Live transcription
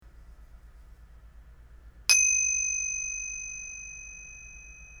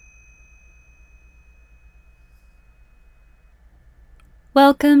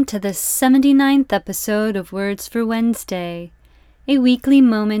Welcome to the 79th episode of Words for Wednesday, a weekly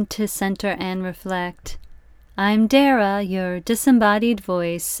moment to center and reflect. I'm Dara, your disembodied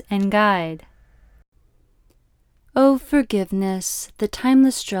voice and guide. Oh, forgiveness, the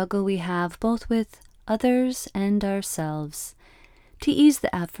timeless struggle we have both with others and ourselves. To ease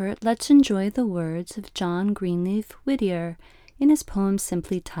the effort, let's enjoy the words of John Greenleaf Whittier in his poem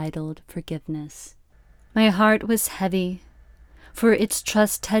simply titled Forgiveness. My heart was heavy, for its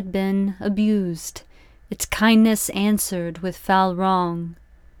trust had been abused, its kindness answered with foul wrong.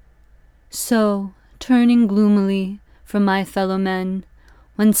 So, turning gloomily from my fellow men,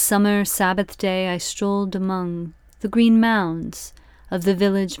 one summer Sabbath day I strolled among the green mounds of the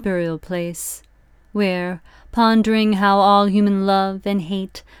village burial place, where, pondering how all human love and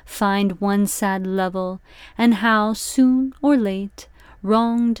hate find one sad level, and how, soon or late,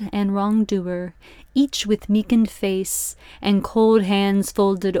 wronged and wrongdoer, each with meekened face and cold hands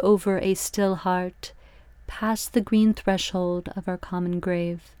folded over a still heart, pass the green threshold of our common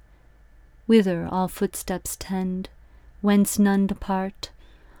grave, whither all footsteps tend, whence none depart,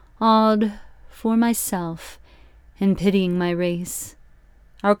 awed for myself and pitying my race.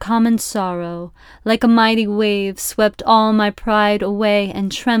 Our common sorrow, like a mighty wave, swept all my pride away,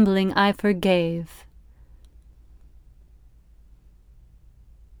 and trembling I forgave.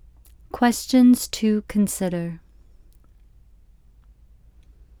 Questions to consider.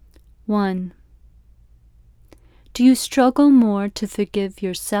 1. Do you struggle more to forgive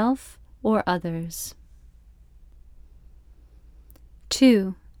yourself or others?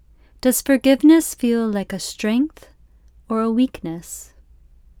 2. Does forgiveness feel like a strength or a weakness?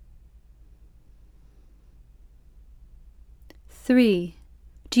 3.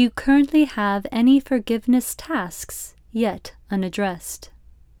 Do you currently have any forgiveness tasks yet unaddressed?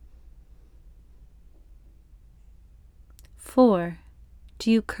 4.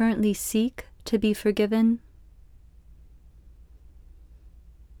 Do you currently seek to be forgiven?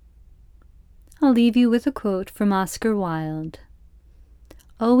 I'll leave you with a quote from Oscar Wilde.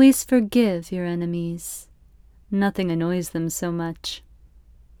 Always forgive your enemies. Nothing annoys them so much.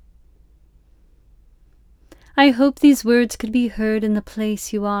 I hope these words could be heard in the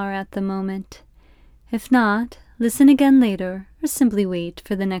place you are at the moment. If not, listen again later or simply wait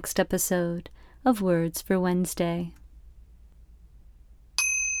for the next episode of Words for Wednesday.